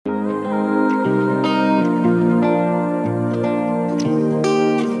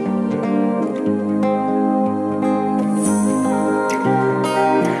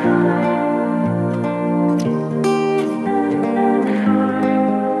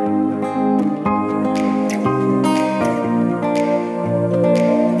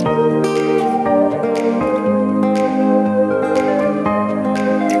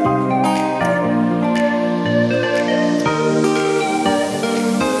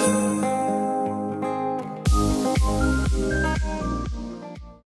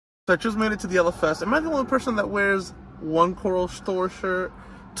I just made it to the LFS. Am I the only person that wears one Coral Store shirt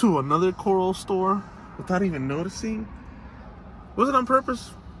to another Coral Store without even noticing? Was it on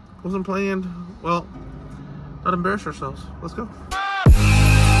purpose? Wasn't planned? Well, not embarrass ourselves. Let's go.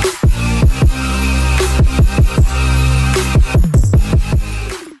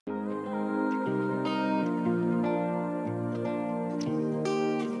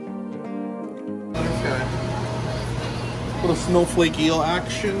 Little snowflake eel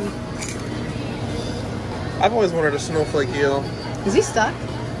action. I've always wanted a snowflake eel. Is he stuck?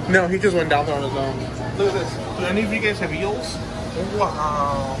 No, he just went down there on his own. Look at this. Do any of you guys have eels?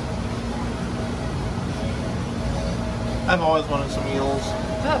 Wow. I've always wanted some eels.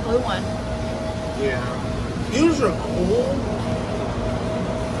 I got a blue one. Yeah. Eels are cool.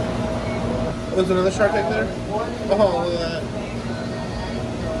 There's another shark right there. Oh, look at that.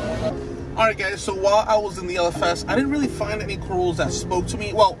 Alright guys, so while I was in the LFS, I didn't really find any corals that spoke to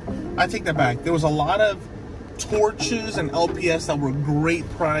me. Well, I take that back. There was a lot of torches and LPS that were great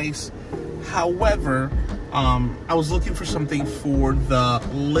price. However, I was looking for something for the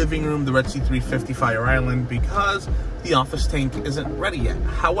living room, the Red Sea 350 Fire Island, because the office tank isn't ready yet.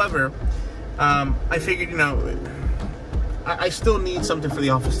 However, I figured, you know, I still need something for the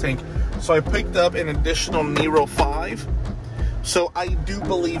office tank. So I picked up an additional Nero 5. So I do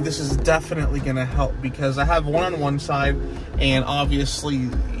believe this is definitely going to help, because I have one on one side, and obviously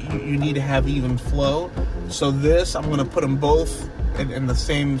you need to have even flow. So this, I'm going to put them both in the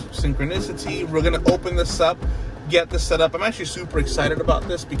same synchronicity. We're going to open this up, get this set up. I'm actually super excited about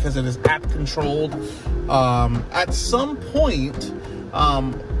this because it is app controlled. At some point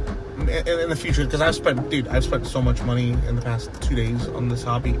in the future, because I've spent so much money in the past 2 days on this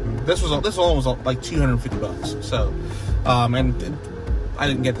hobby. This alone was like 250 bucks. So, and I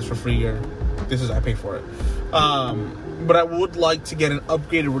didn't get this for free, or I paid for it. But I would like to get an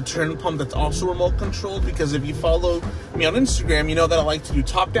upgraded return pump that's also remote controlled, because if you follow me on Instagram, you know that I like to do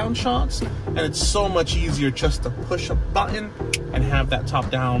top-down shots, and it's so much easier just to push a button and have that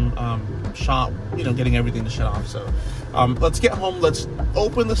top-down shot, you know, getting everything to shut off. So let's get home, let's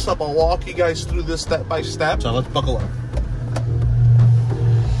open this up. I'll walk you guys through this step by step, so let's buckle up.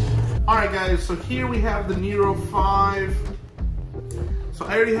 Alright guys, so here we have the Nero 5. So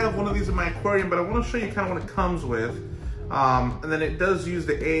I already have one of these in my aquarium, but I want to show you kind of what it comes with. And then it does use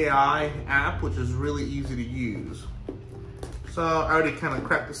the AI app, which is really easy to use. So I already kind of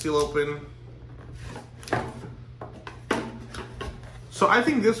cracked the seal open. So I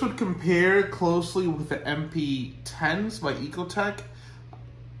think this would compare closely with the MP10s by Ecotech.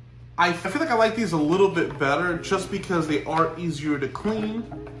 I feel like I like these a little bit better just because they are easier to clean.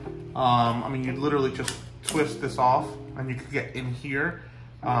 I mean, you literally just twist this off and you can get in here.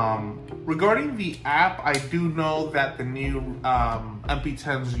 Regarding the app, I do know that the new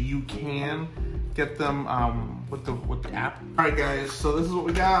MP10s, you can get them with the app. All right, guys, so this is what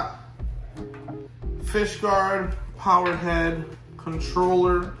we got: fish guard, power head,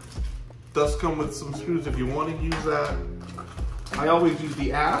 controller. Does come with some screws if you want to use that. I always use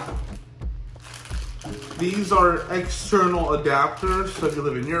the app. These are external adapters, so if you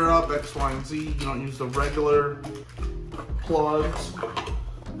live in Europe, X, Y, and Z, you don't use the regular plugs.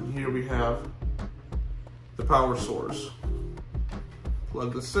 And here we have the power source.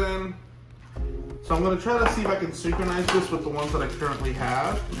 Plug this in. So I'm going to try to see if I can synchronize this with the ones that I currently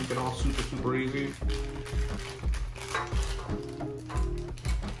have. Make it all super, super easy.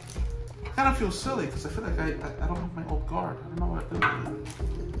 I kind of feel silly because I feel like I don't have my old guard. I don't know what I did with it.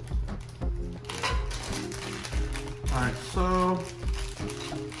 Alright, so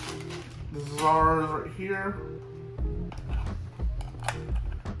this is ours right here.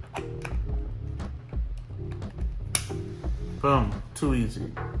 Boom, too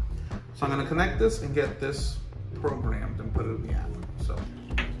easy. So I'm gonna connect this and get this programmed and put it in the app. So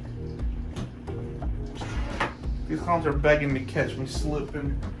these clowns are begging to catch me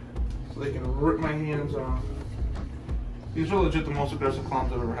slipping so they can rip my hands off. These are legit the most aggressive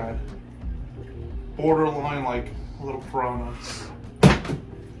clowns I've ever had. Borderline like a little piranha.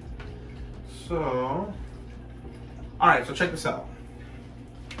 So, alright, so check this out.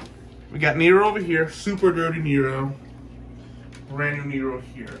 We got Nero over here, super dirty Nero. Brand new Nero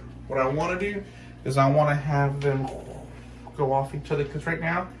here. What I want to do is I want to have them go off each other, because right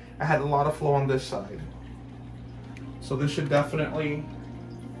now I had a lot of flow on this side. So this should definitely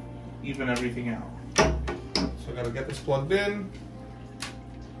even everything out. So I gotta get this plugged in,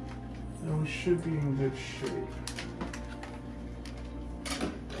 and we should be in good shape.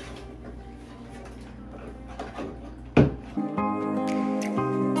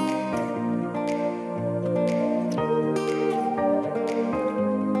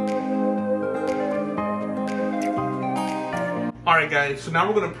 Alright guys, so now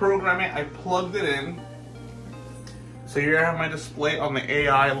we're going to program it. I plugged it in. So here I have my display on the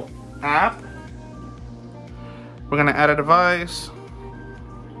AI app. We're going to add a device.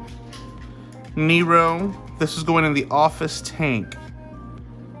 Nero. This is going in the office tank.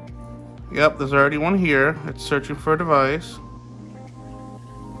 Yep, there's already one here. It's searching for a device.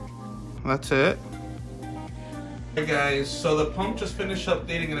 That's it. Hey guys, so the pump just finished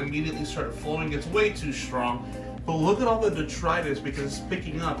updating and immediately started flowing. It's way too strong. But look at all the detritus because it's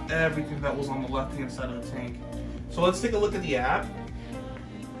picking up everything that was on the left-hand side of the tank. So let's take a look at the app.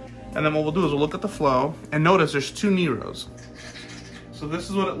 And then what we'll do is we'll look at the flow. And notice there's two Neros. So this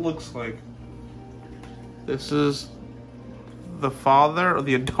is what it looks like. This is the father or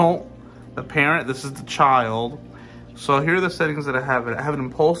the adult, the parent. This is the child. So here are the settings that I have it. I have it in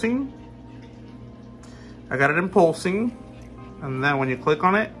pulsing. I got it in pulsing. And then when you click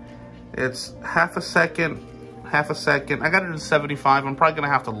on it, it's half a second. I got it in 75. I'm probably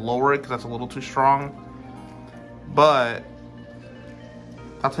gonna have to lower it because that's a little too strong. But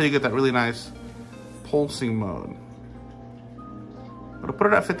that's how you get that really nice pulsing mode. I'm gonna put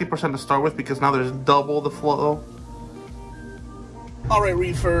it at 50% to start with because now there's double the flow. All right,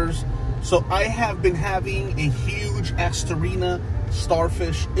 reefers. So I have been having a huge asterina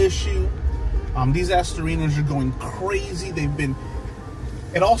starfish issue. These asterinas are going crazy.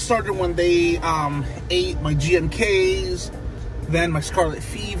 It all started when they ate my GMKs, then my scarlet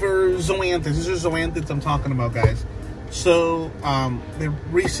fever, zoanthids. These are zoanthids I'm talking about, guys. So they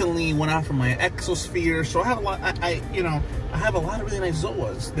recently went after my exosphere. So I have a lot. I have a lot of really nice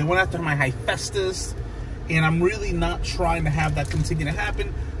zoas. They went after my hyphestus, and I'm really not trying to have that continue to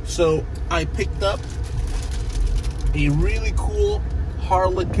happen. So I picked up a really cool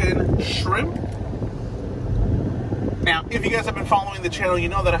Harlequin shrimp. Now, if you guys have been following the channel, you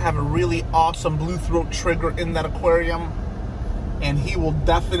know that I have a really awesome blue throat trigger in that aquarium, and he will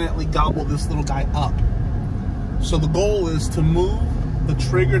definitely gobble this little guy up. So the goal is to move the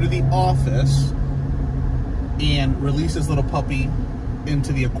trigger to the office and release this little puppy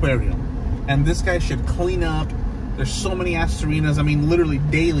into the aquarium. And this guy should clean up. There's so many asterinas. I mean, literally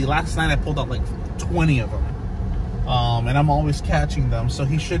daily. Last night I pulled out like 20 of them. And I'm always catching them. So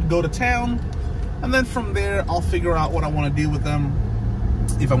he should go to town. And then from there, I'll figure out what I want to do with them.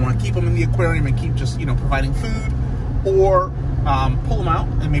 If I want to keep them in the aquarium and keep just, providing food, or pull them out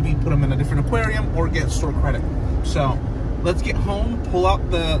and maybe put them in a different aquarium or get store credit. So let's get home, pull out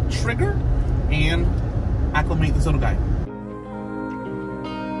the trigger, and acclimate this little guy.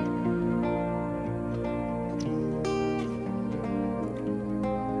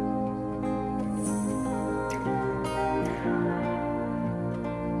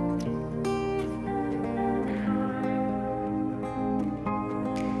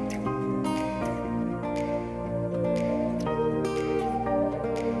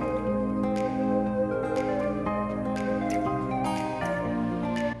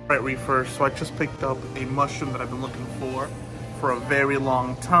 Right, reefers, so I just picked up a mushroom that I've been looking for a very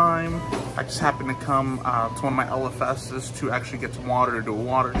long time. I just happened to come to one of my LFSs to actually get some water to do a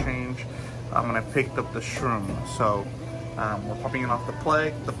water change, and I picked up the shroom. So we're popping it off the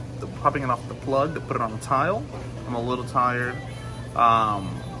plug, popping it off the plug to put it on the tile. I'm a little tired,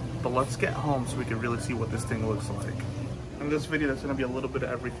 but let's get home so we can really see what this thing looks like. In this video, that's going to be a little bit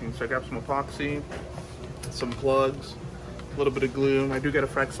of everything. So I grabbed some epoxy, some plugs, a little bit of glue. I do got to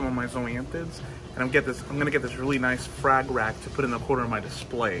frag some of my zoanthids, and I'm gonna get this really nice frag rack to put in the corner of my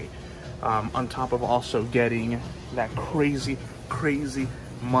display, on top of also getting that crazy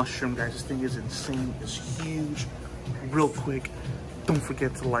mushroom. Guys, this thing is insane. It's huge. Real quick, don't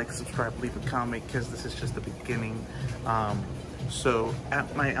forget to like, subscribe, leave a comment, because this is just the beginning. So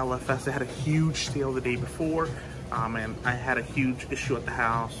at my LFS, I had a huge sale the day before, and I had a huge issue at the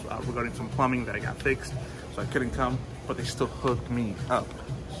house regarding some plumbing that I got fixed, so I couldn't come, but they still hooked me up.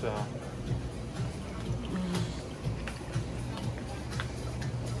 So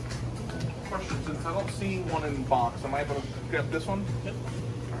question, since I don't see one in the box, am I able to grab this one? Yep.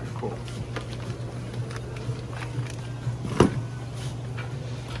 All right, cool.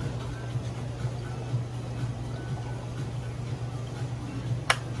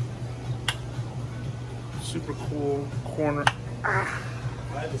 Super cool corner. Ah.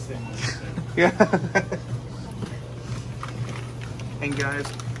 I have the same one. Yeah. And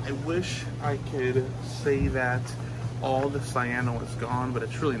guys, I wish I could say that all the cyano is gone, but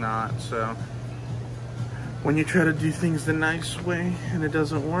it's really not. So when you try to do things the nice way and it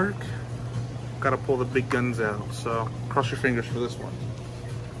doesn't work, gotta pull the big guns out. So cross your fingers for this one,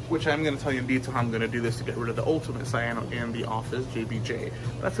 which I'm gonna tell you in detail how I'm gonna do this to get rid of the ultimate cyano in the office, JBJ.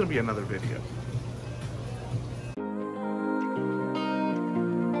 That's gonna be another video.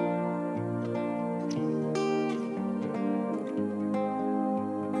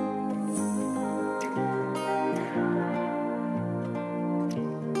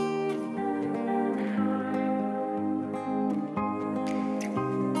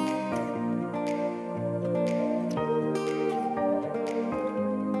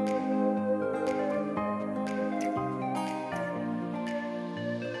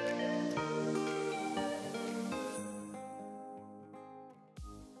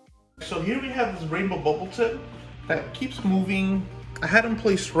 so here we have this rainbow bubble tip that keeps moving. I had him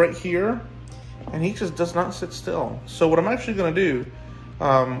placed right here, and he just does not sit still. So what I'm actually gonna do,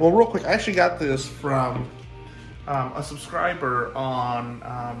 well, real quick, I actually got this from a subscriber on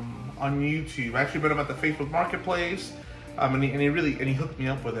YouTube. I actually met him at the Facebook Marketplace, and he hooked me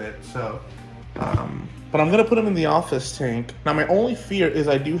up with it. So, but I'm gonna put him in the office tank. Now, my only fear is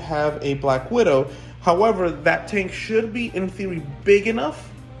I do have a black widow. However, that tank should be, in theory, big enough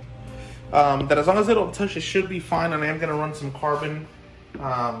that as long as they don't touch, it should be fine. And I am gonna run some carbon,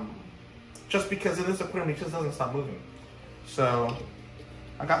 just because in this aquarium, he just doesn't stop moving. So,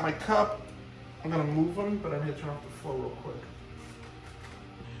 I got my cup. I'm gonna move them, but I need to turn off the flow real quick.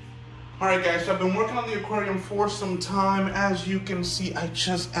 All right, guys, so I've been working on the aquarium for some time. As you can see, I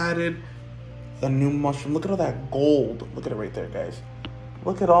just added the new mushroom. Look at all that gold. Look at it right there, guys.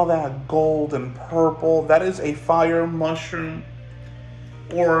 Look at all that gold and purple. That is a fire mushroom,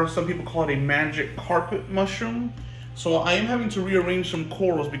 or some people call it a magic carpet mushroom. So I am having to rearrange some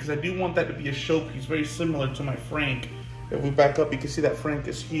corals because I do want that to be a showpiece, very similar to my Frank. If we back up, you can see that Frank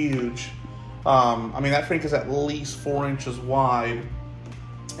is huge. I mean, that Frank is at least 4 inches wide.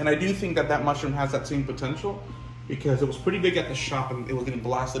 And I do think that that mushroom has that same potential because it was pretty big at the shop and it was getting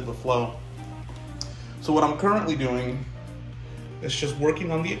blasted with flow. So what I'm currently doing is just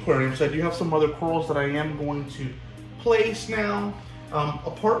working on the aquarium. So I do have some other corals that I am going to place now.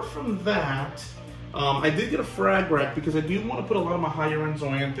 Apart from that, I did get a frag rack because I do want to put a lot of my higher end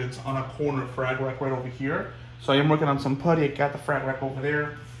zoanthids on a corner frag rack right over here. So I am working on some putty. I got the frag rack over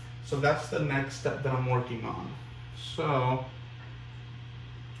there. So that's the next step that I'm working on. So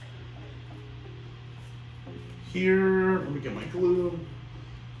here, let me get my glue.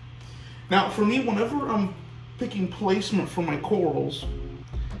 Now for me, whenever I'm picking placement for my corals,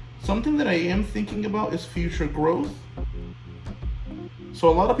 something that I am thinking about is future growth. So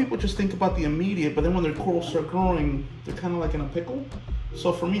a lot of people just think about the immediate, but then when their corals start growing, they're kind of like in a pickle.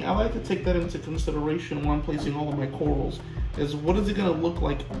 So for me, I like to take that into consideration when I'm placing all of my corals, is what is it gonna look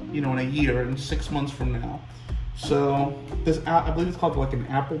like, you know, in a year, in 6 months from now. So this, I believe it's called like an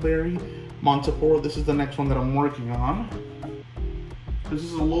appleberry Montipora. This is the next one that I'm working on. This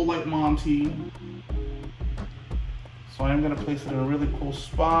is a low light Monty. So I am gonna place it in a really cool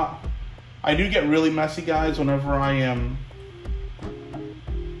spot. I do get really messy, guys, whenever I am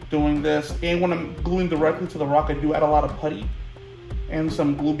doing this. And when I'm gluing directly to the rock, I do add a lot of putty and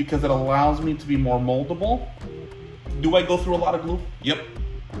some glue because it allows me to be more moldable. Do I go through a lot of glue? Yep.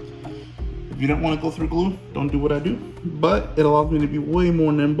 If you don't want to go through glue, don't do what I do. But it allows me to be way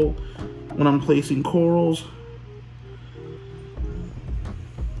more nimble when I'm placing corals.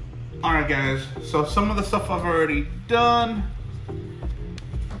 All right, guys, so some of the stuff I've already done.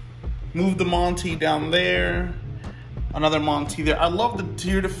 Move the Monty down there. Another Monty there. I love the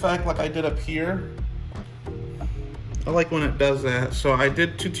tiered effect like I did up here. I like when it does that. So I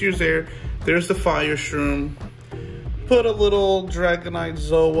did 2 tiers there. There's the fire shroom. Put a little Dragonite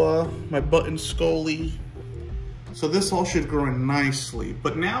Zoa, my button Scully. So this all should grow in nicely.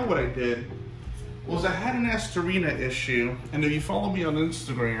 But now what I did was I had an asterina issue. And if you follow me on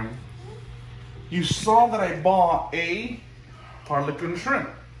Instagram, you saw that I bought a Harlequin shrimp.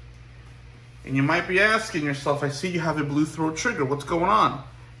 And you might be asking yourself, I see you have a blue throat trigger. What's going on?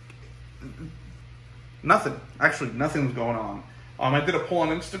 Nothing. Actually, nothing's going on. I did a poll on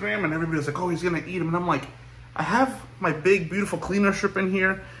Instagram and everybody was like, oh, he's gonna eat him. And I'm like, I have my big, beautiful cleaner shrimp in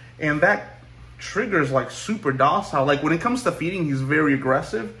here, and that trigger is like super docile. Like when it comes to feeding, he's very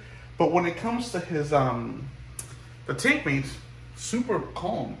aggressive. But when it comes to his, the tank mates, super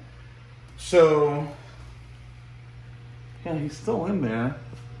calm. So, yeah, he's still in there.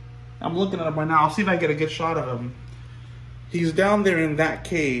 I'm looking at him right now. I'll see if I get a good shot of him. He's down there in that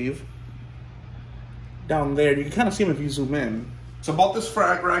cave. Down there. You can kind of see him if you zoom in. So I bought this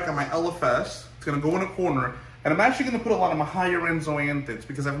frag rack on my LFS. It's going to go in a corner. And I'm actually going to put a lot of my higher end zoanthids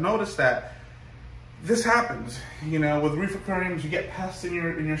because I've noticed that this happens. You know, with reef aquariums, you get pests in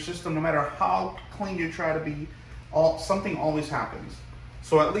your system. No matter how clean you try to be, something always happens.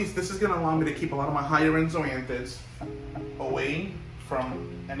 So at least this is going to allow me to keep a lot of my higher end zoanthids away from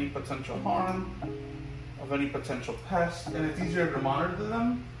any potential harm of any potential pests, and it's easier to monitor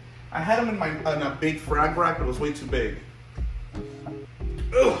them. I had them in a big frag rack, but it was way too big.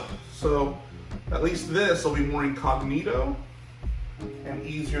 Ugh. So at least this will be more incognito and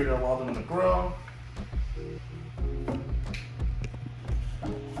easier to allow them to grow.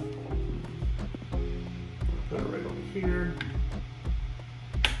 Put it right over here.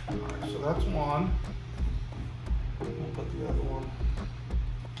 All right, so that's one. I'll put the other one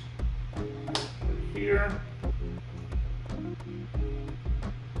here.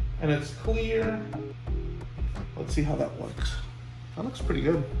 and it's clear. Let's see how that looks. That looks pretty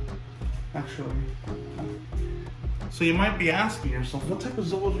good, actually. So you might be asking yourself, what type of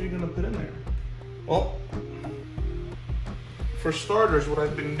zoas are you gonna put in there? Well, for starters, what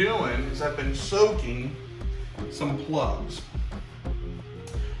I've been doing is I've been soaking some plugs.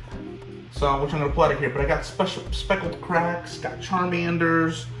 So, which I'm gonna pull out of here, but I got speckled cracks, got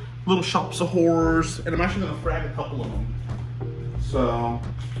Charmanders, little shops of horrors, and I'm actually gonna frag a couple of them. So,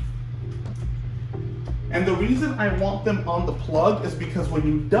 and the reason I want them on the plug is because when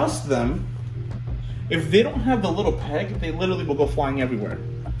you dust them, if they don't have the little peg, they literally will go flying everywhere.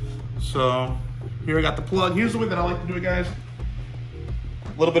 So, here I got the plug. Here's the way that I like to do it, guys.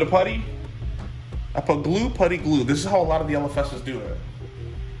 A little bit of putty. I put glue, putty, glue. This is how a lot of the LFSs do it.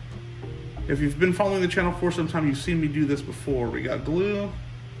 If you've been following the channel for some time, you've seen me do this before. We got glue.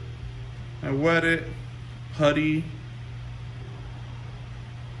 I wet it. Putty.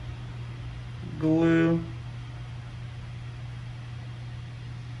 Glue.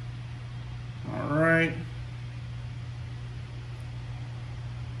 All right.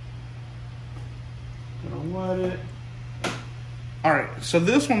 Gonna wet it. All right, so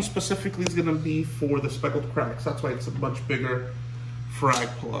this one specifically is gonna be for the speckled cracks. That's why it's a much bigger frag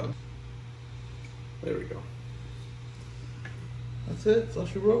plug. There we go. That's it, that's all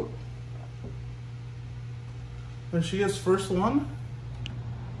she wrote. There she is, first one.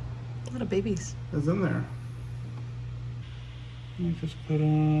 A lot of babies. Is in there. Let me just put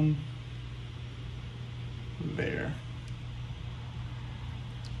on there.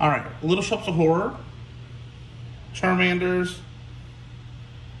 All right, Little Shops of Horror, Charmanders,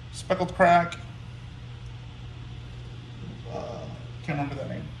 speckled crack. Can't remember that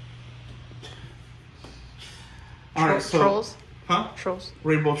name. All right, so Trolls? Huh? Trolls.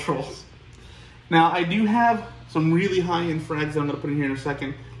 Rainbow Trolls. Now, I do have some really high-end frags that I'm going to put in here in a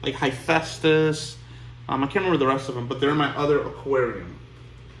second, like Hephaestus. I can't remember the rest of them, but they're in my other aquarium.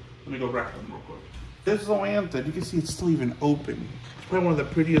 Let me go grab them real quick. This zoanthid, you can see it's still even open. It's probably one of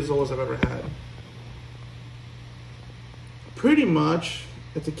the prettiest zoas I've ever had. Pretty much,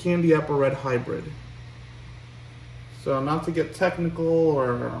 it's a candy apple red hybrid. So not to get technical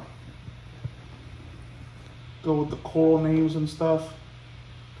or go with the coral names and stuff,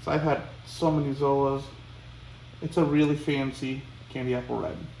 because I've had so many zoas. It's a really fancy candy apple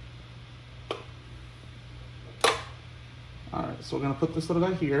red. All right, so we're gonna put this little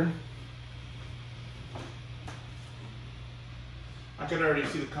guy here. I can already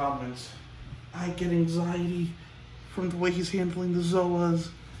see the comments. I get anxiety from the way he's handling the zoas.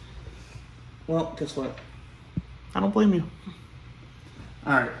 Well, guess what? I don't blame you.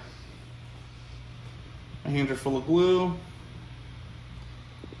 All right. My hands are full of glue.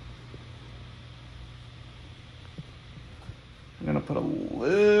 I'm gonna put a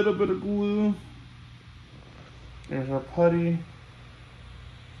little bit of glue. There's our putty.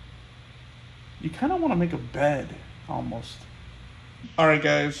 You kind of want to make a bed, almost. All right,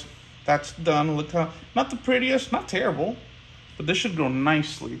 guys, that's done. Look how, not the prettiest, not terrible, but this should go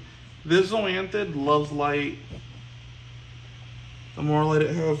nicely. This zoanthid loves light. The more light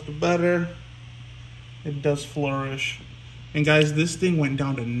it has, the better. It does flourish. And guys, this thing went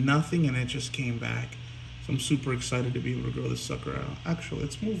down to nothing and it just came back. So I'm super excited to be able to grow this sucker out. Actually,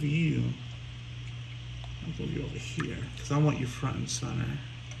 let's move you. I'll move you over here because I want you front and center.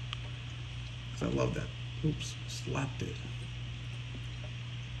 Because I love that. Oops, slapped it.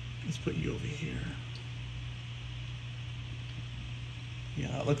 Let's put you over here. Yeah,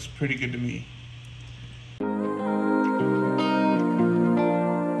 that looks pretty good to me.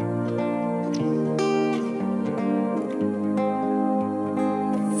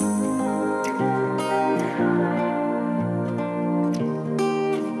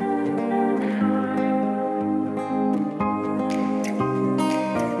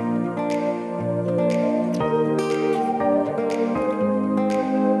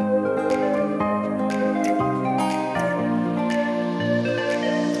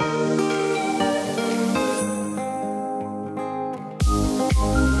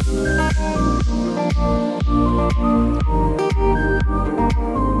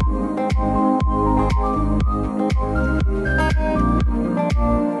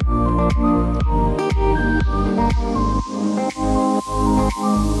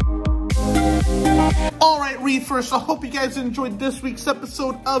 Reefers, I hope you guys enjoyed this week's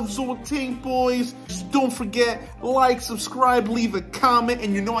episode of Zootane Boys. Just don't forget, like, subscribe, leave a comment,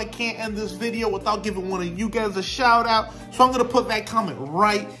 and you know I can't end this video without giving one of you guys a shout out, so I'm gonna put that comment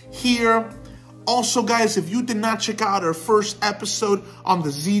right here. Also, guys, if you did not check out our first episode on the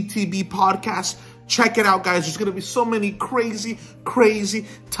ZTB podcast, Check it out, guys. There's going to be so many crazy, crazy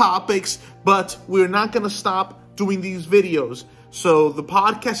topics, but we're not going to stop doing these videos. So the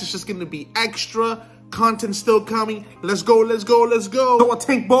podcast is just going to be extra. Content still coming. Let's go, let's go, let's go. So I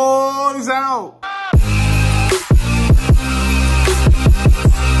take Boyz out.